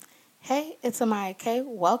Hey, it's aMaYa.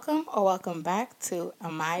 Welcome back to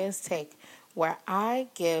aMaYa's Take, where I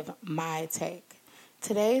give my take.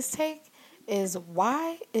 Today's take is,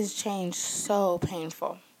 why is change so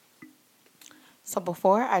painful? So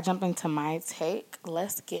before I jump into my take,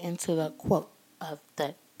 let's get into the quote of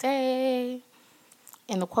the day.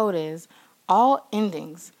 And the quote is, all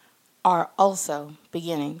endings are also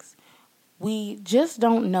beginnings. We just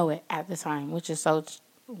don't know it at the time, which is so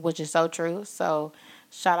true. So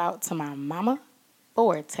shout out to my mama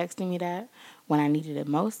for texting me that when I needed it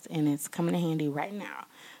most, and it's coming in handy right now.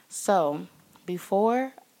 So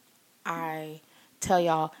before I tell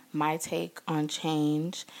y'all my take on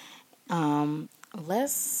change,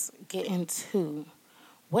 let's get into,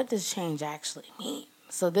 what does change actually mean?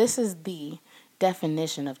 So this is the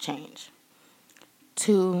definition of change: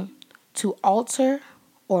 to to alter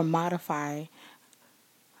or modify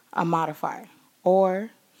a modifier. Or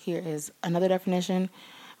here is another definition: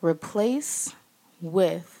 replace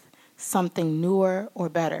with something newer or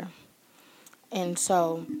better. And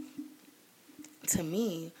so, to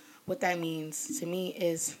me, what that means to me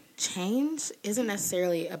is, change isn't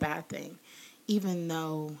necessarily a bad thing, even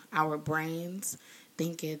though our brains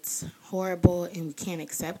think it's horrible and we can't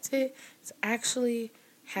accept it. It actually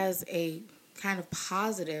has a kind of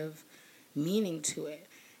positive meaning to it.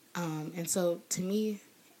 And so, to me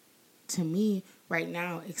right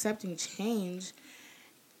now, accepting change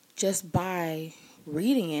just by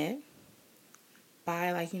reading it,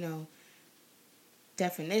 by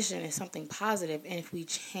definition, is something positive. And if we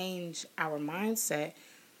change our mindset,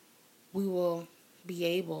 we will be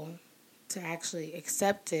able to actually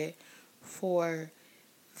accept it for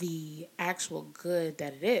the actual good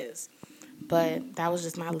that it is. But that was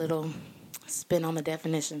just my little spin on the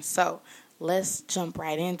definition. So let's jump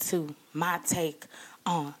right into my take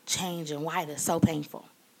on change and why it is so painful.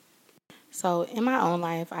 So in my own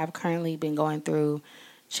life, I've currently been going through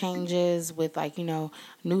changes with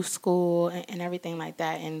new school and everything like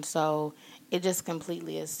that. And so it just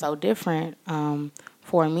completely is so different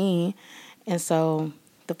for me. And so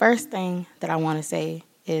the first thing that I want to say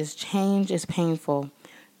is, change is painful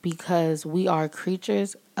because we are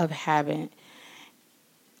creatures of habit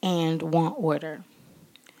and want order.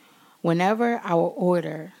 Whenever our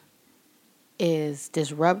order is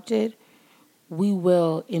disrupted, we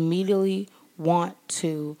will immediately want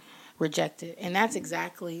to reject it. And that's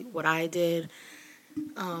exactly what I did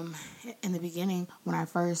in the beginning when I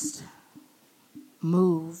first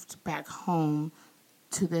moved back home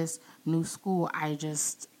to this new school. I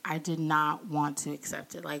did not want to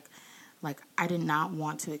accept it. Like I did not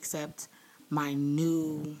want to accept my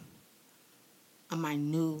new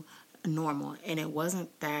normal. And it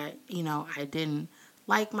wasn't that, I didn't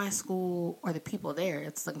like my school or the people there.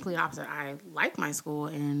 It's the complete opposite. I like my school,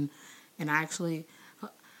 and I actually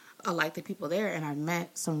like the people there, and I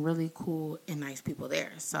met some really cool and nice people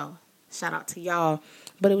there. So shout out to y'all.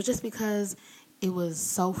 But it was just because it was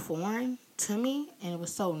so foreign to me and it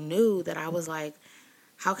was so new that I was like,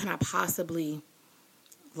 how can I possibly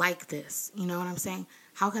like this? You know what I'm saying?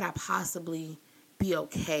 How could I possibly be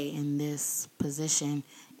okay in this position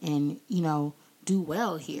and, do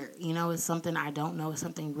well here? It's something I don't know. It's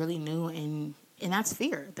something really new, and that's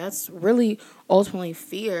fear. That's really ultimately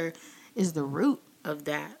fear is the root of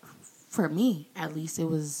that. For me, at least, I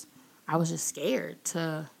was just scared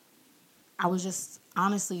I was just,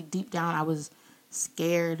 honestly, deep down, I was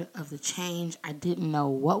scared of the change. I didn't know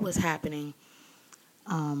what was happening.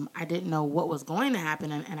 I didn't know what was going to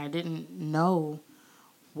happen, and I didn't know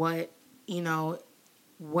what,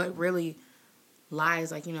 what really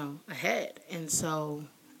lies ahead. And so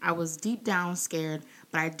I was deep down scared,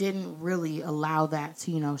 but I didn't really allow that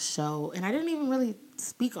to, show. And I didn't even really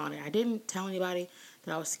speak on it. I didn't tell anybody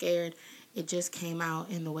that I was scared. It just came out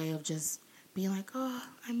in the way of just being like, oh,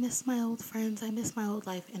 I miss my old friends. I miss my old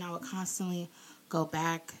life. And I would constantly go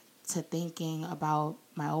back to thinking about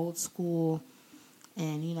my old school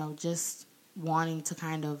and, just wanting to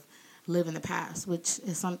kind of live in the past, which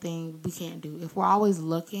is something we can't do. If we're always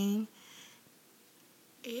looking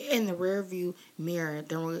in the rear view mirror,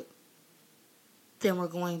 then we're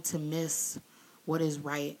going to miss what is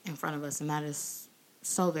right in front of us, and that is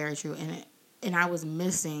so very true. And I was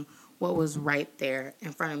missing what was right there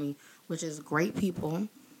in front of me, which is great people,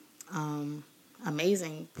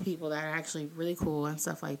 amazing people that are actually really cool and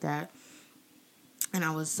stuff like that. And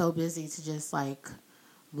I was so busy to just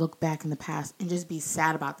look back in the past and just be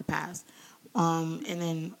sad about the past. And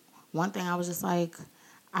then one thing I was just like,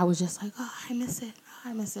 oh, I miss it. Oh,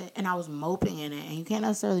 I miss it. And I was moping in it. And you can't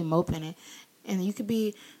necessarily mope in it. And you could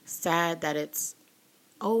be sad that it's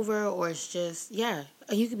over, or it's just, yeah,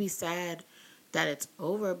 you could be sad that it's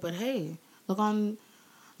over, but hey, look on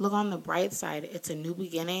the bright side. It's a new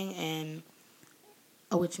beginning, and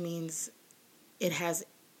which means it has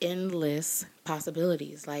endless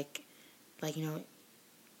possibilities. Like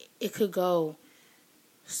it could go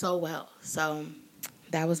so well. So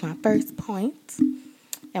that was my first point.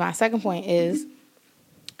 And my second point is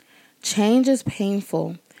change is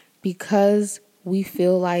painful because we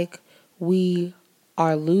feel like we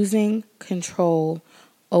are losing control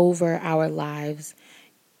over our lives,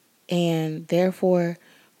 and therefore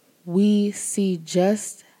we see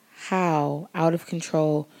just how out of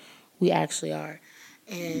control we actually are.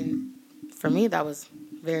 And for me, that was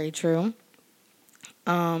very true.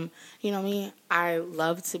 Me, I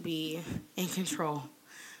love to be in control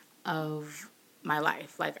of my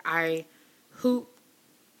life. Like who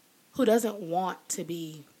who doesn't want to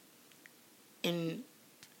be in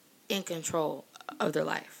control of their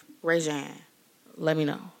life? Raise your hand. Let me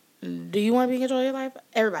know. Do you want to be in control of your life?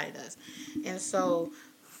 Everybody does. And so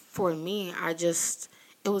for me,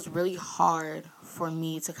 it was really hard for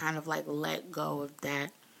me to kind of like let go of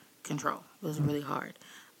that control. It was really hard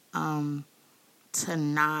to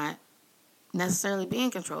not necessarily be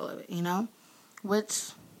in control of it,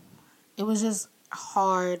 which it was just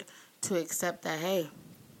hard to accept that, hey,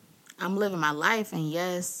 I'm living my life, and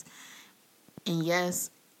yes,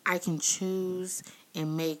 I can choose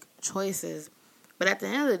and make choices. But at the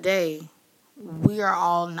end of the day, we are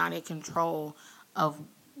all not in control of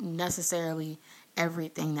necessarily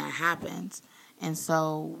everything that happens. And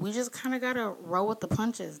so we just kind of got to roll with the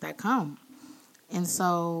punches that come. And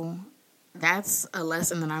so that's a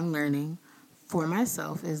lesson that I'm learning for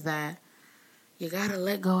myself, is that you got to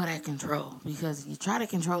let go of that control, because you try to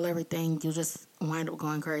control everything, you'll just wind up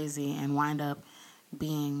going crazy and wind up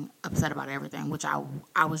being upset about everything, which I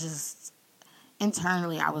was just,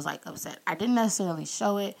 internally, I was like upset. I didn't necessarily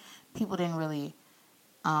show it. People didn't really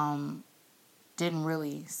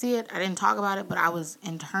see it. I didn't talk about it, but I was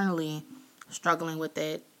internally struggling with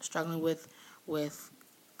it, struggling with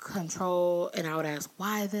control, and I would ask,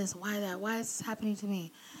 why this, why that, why is this happening to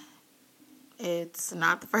me? It's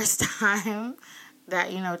not the first time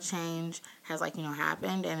that change has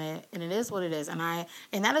happened, and it is what it is, and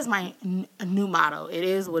that is my new motto. It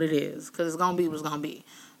is what it is, because it's gonna be what's gonna be.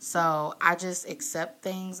 So I just accept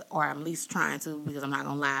things, or I'm at least trying to, because I'm not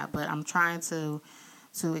gonna lie, but I'm trying to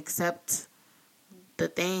accept the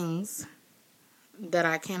things that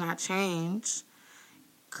I cannot change,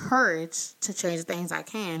 courage to change the things I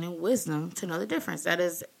can, and wisdom to know the difference. That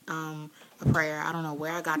is a prayer. I don't know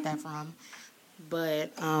where I got that from,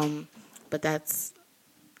 but that's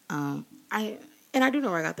I do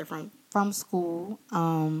know where I got that from school.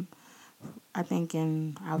 I think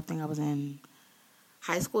I was in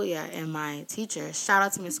high school, yeah, and my teacher, shout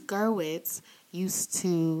out to Miss Gerwitz, used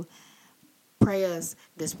to pray us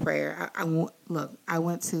this prayer. I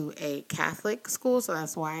went to a Catholic school, so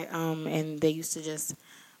that's why, and they used to just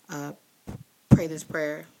pray this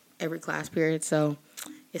prayer every class period, so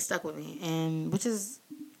it stuck with me, and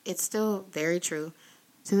it's still very true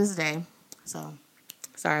to this day. So,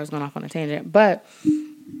 sorry, I was going off on a tangent, but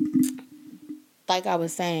like I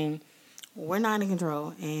was saying, we're not in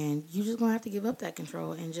control, and you just gonna have to give up that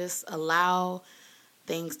control and just allow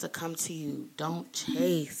things to come to you. Don't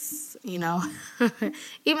chase, even though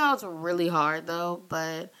it's really hard though,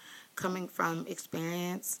 but coming from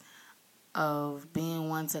experience of being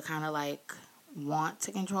one to kind of like want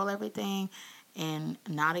to control everything and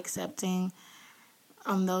not accepting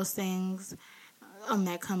those things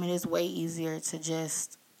that come, it is way easier to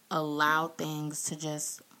just allow things to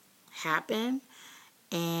just happen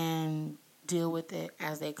and deal with it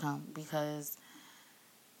as they come, because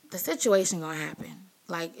the situation gonna happen.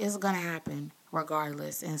 Like, it's gonna happen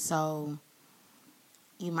regardless. And so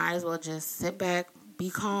you might as well just sit back, be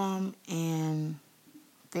calm, and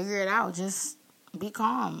figure it out. Just be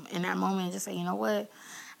calm in that moment and just say, you know what?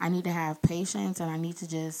 I need to have patience, and I need to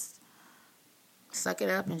just suck it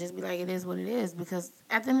up and just be like, it is what it is. Because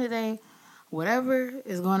at the end of the day, whatever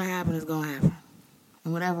is going to happen is going to happen.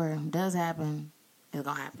 And whatever does happen is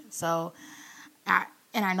going to happen. So,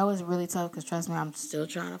 I know it's really tough, because trust me, I'm still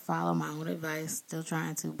trying to follow my own advice, still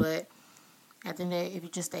trying to. But at the end of the day, if you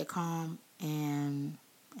just stay calm and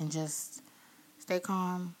just stay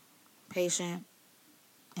calm, patient,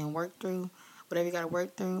 and work through whatever you got to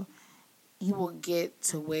work through, you will get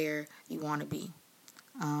to where you want to be.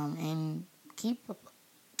 And keep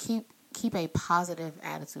a positive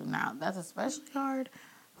attitude. Now, that's especially hard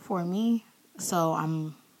for me. So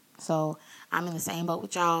I'm in the same boat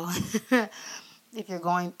with y'all. If you're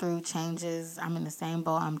going through changes, I'm in the same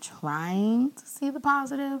boat. I'm trying to see the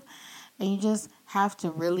positive, and you just have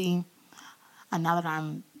to really and now that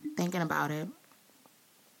I'm thinking about it,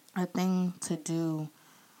 a thing to do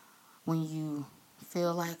when you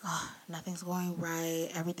feel like, oh, nothing's going right,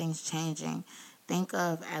 everything's changing, think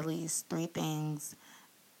of at least 3 things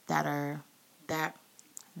that are that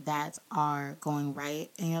that are going right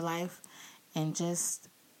in your life, and just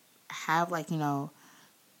have, like,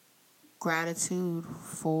 gratitude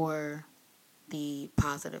for the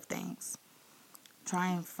positive things. Try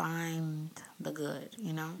and find the good.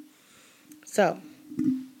 So,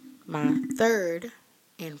 my third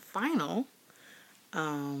and final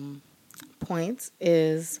point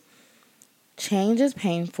is change is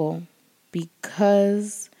painful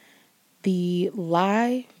because the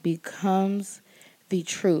lie becomes the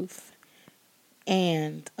truth.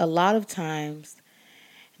 And a lot of times,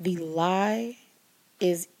 the lie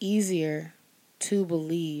is easier to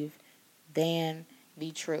believe than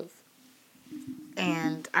the truth.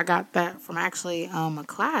 And I got that from actually a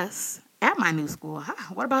class at my new school.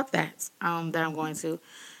 What about that? That I'm going to,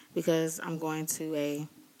 because I'm going to a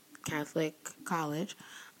Catholic college.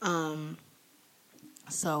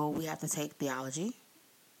 So we have to take theology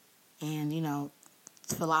and,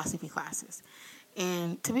 philosophy classes.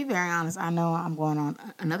 And to be very honest, I know I'm going on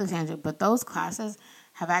another tangent, but those classes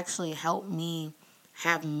have actually helped me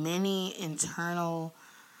have many internal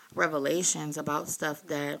revelations about stuff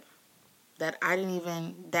that I didn't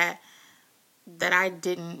even that I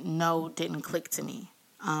didn't know didn't click to me.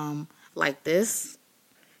 Like this,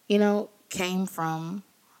 came from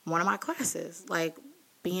one of my classes, like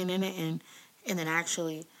being in it and then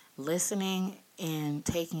actually listening and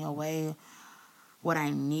taking away what I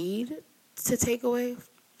need to take away,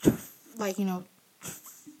 like,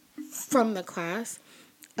 from the class.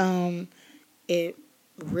 It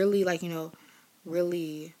really, like,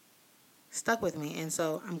 really stuck with me. And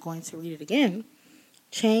so I'm going to read it again.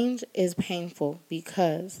 Change is painful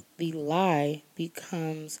because the lie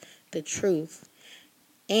becomes the truth.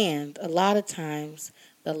 And a lot of times,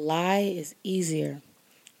 the lie is easier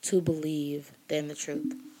to believe than the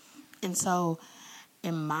truth. And so,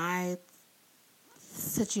 in my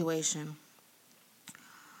situation,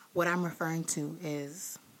 what I'm referring to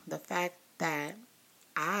is the fact that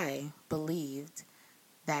I believed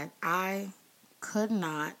that I could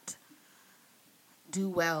not do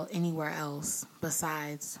well anywhere else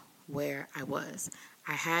besides where I was.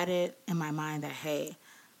 I had it in my mind that, hey,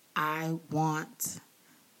 I want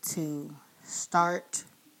to start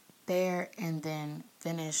there and then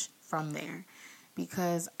finish from there,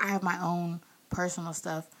 because I have my own personal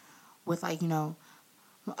stuff with, like,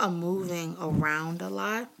 I'm moving around a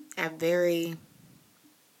lot at very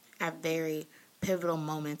pivotal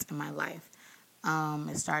moments in my life.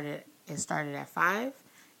 It started at 5,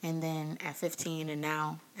 and then at 15, and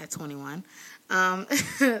now at 21.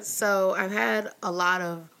 So I've had a lot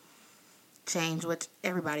of change, which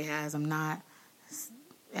everybody has. I'm not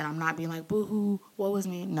being like, boo-hoo, woe is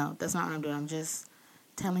me. No, that's not what I'm doing. I'm just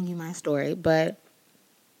telling you my story. But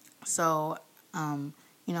so,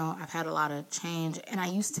 I've had a lot of change, and I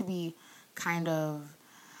used to be kind of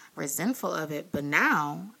resentful of it, but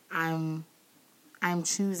now I'm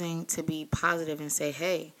choosing to be positive and say,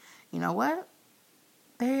 hey, you know what?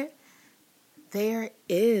 There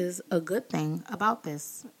is a good thing about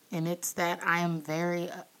this, and it's that I am very,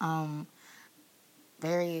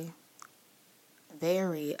 very,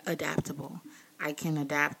 very adaptable. I can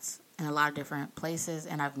adapt in a lot of different places,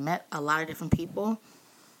 and I've met a lot of different people,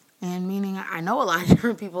 and meaning I know a lot of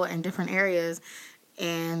different people in different areas,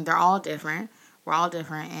 and they're all different. We're all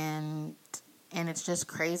different, and it's just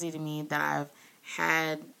crazy to me that I've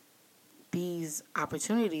had these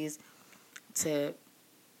opportunities to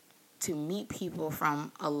meet people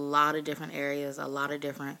from a lot of different areas, a lot of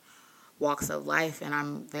different walks of life, and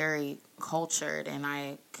I'm very cultured, and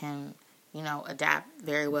I can, adapt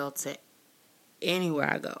very well to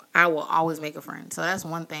anywhere I go. I will always make a friend. So that's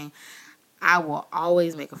one thing. I will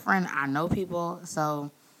always make a friend. I know people, so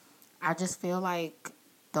I just feel like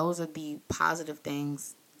those are the positive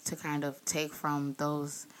things to kind of take from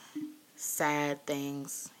those sad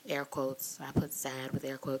things, air quotes. I put sad with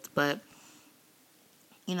air quotes, but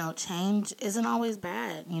change isn't always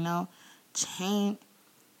bad.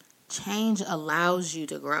 Change allows you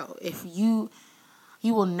to grow. If you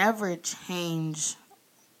will never change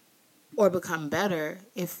or become better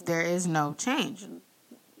if there is no change.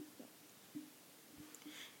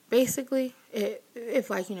 Basically,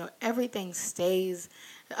 if everything stays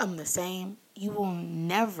the same, you will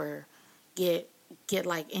never get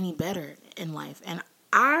like any better in life. And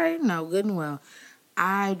I know good and well,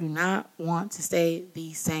 I do not want to stay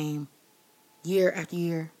the same year after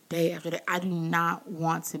year, day after day. I do not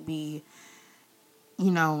want to be,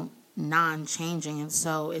 non-changing. And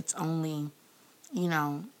so it's only,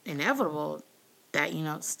 inevitable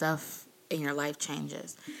that, stuff in your life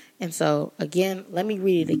changes. And so, again, let me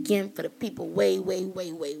read it again for the people way, way,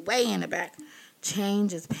 way, way, way in the back.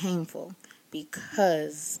 Change is painful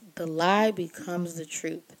because the lie becomes the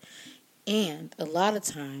truth. And a lot of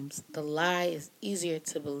times, the lie is easier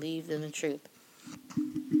to believe than the truth.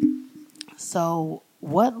 So,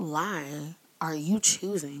 what lie are you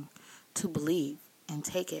choosing to believe and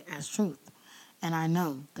take it as truth? And I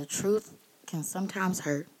know the truth can sometimes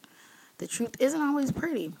hurt. The truth isn't always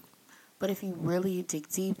pretty. But if you really dig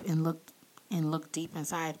deep and look deep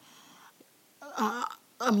inside,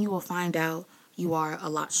 you will find out you are a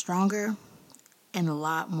lot stronger and a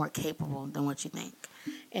lot more capable than what you think.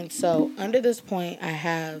 And so, under this point, I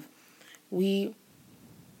have we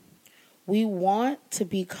want to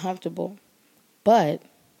be comfortable, but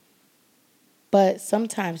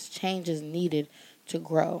sometimes change is needed to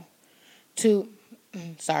grow.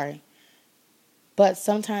 But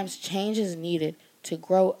sometimes change is needed to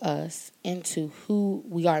grow us into who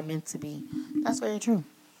we are meant to be. That's very true.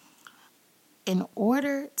 In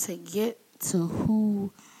order to get to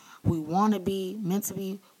who we want to be, meant to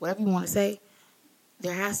be, whatever you want to say,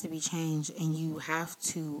 there has to be change, and you have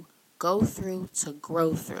to go through to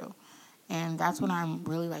grow through. And that's what I'm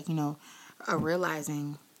really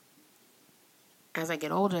realizing as I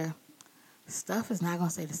get older, stuff is not going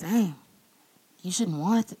to stay the same. You should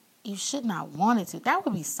not want it to. That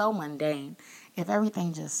would be so mundane if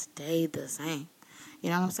everything just stayed the same. You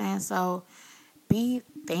know what I'm saying? So be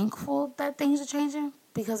thankful that things are changing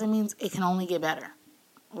because it means it can only get better.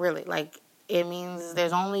 Really. It means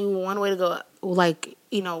there's only one way to go.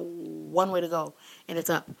 One way to go, and it's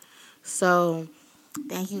up. So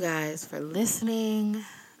thank you guys for listening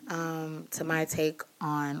to my take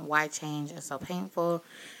on why change is so painful.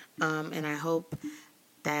 And I hope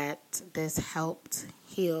that this helped,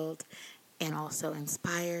 healed, and also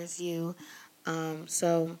inspires you.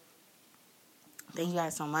 So thank you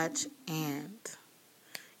guys so much. And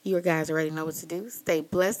you guys already know what to do. Stay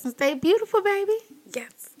blessed and stay beautiful, baby.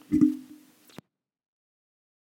 Yes.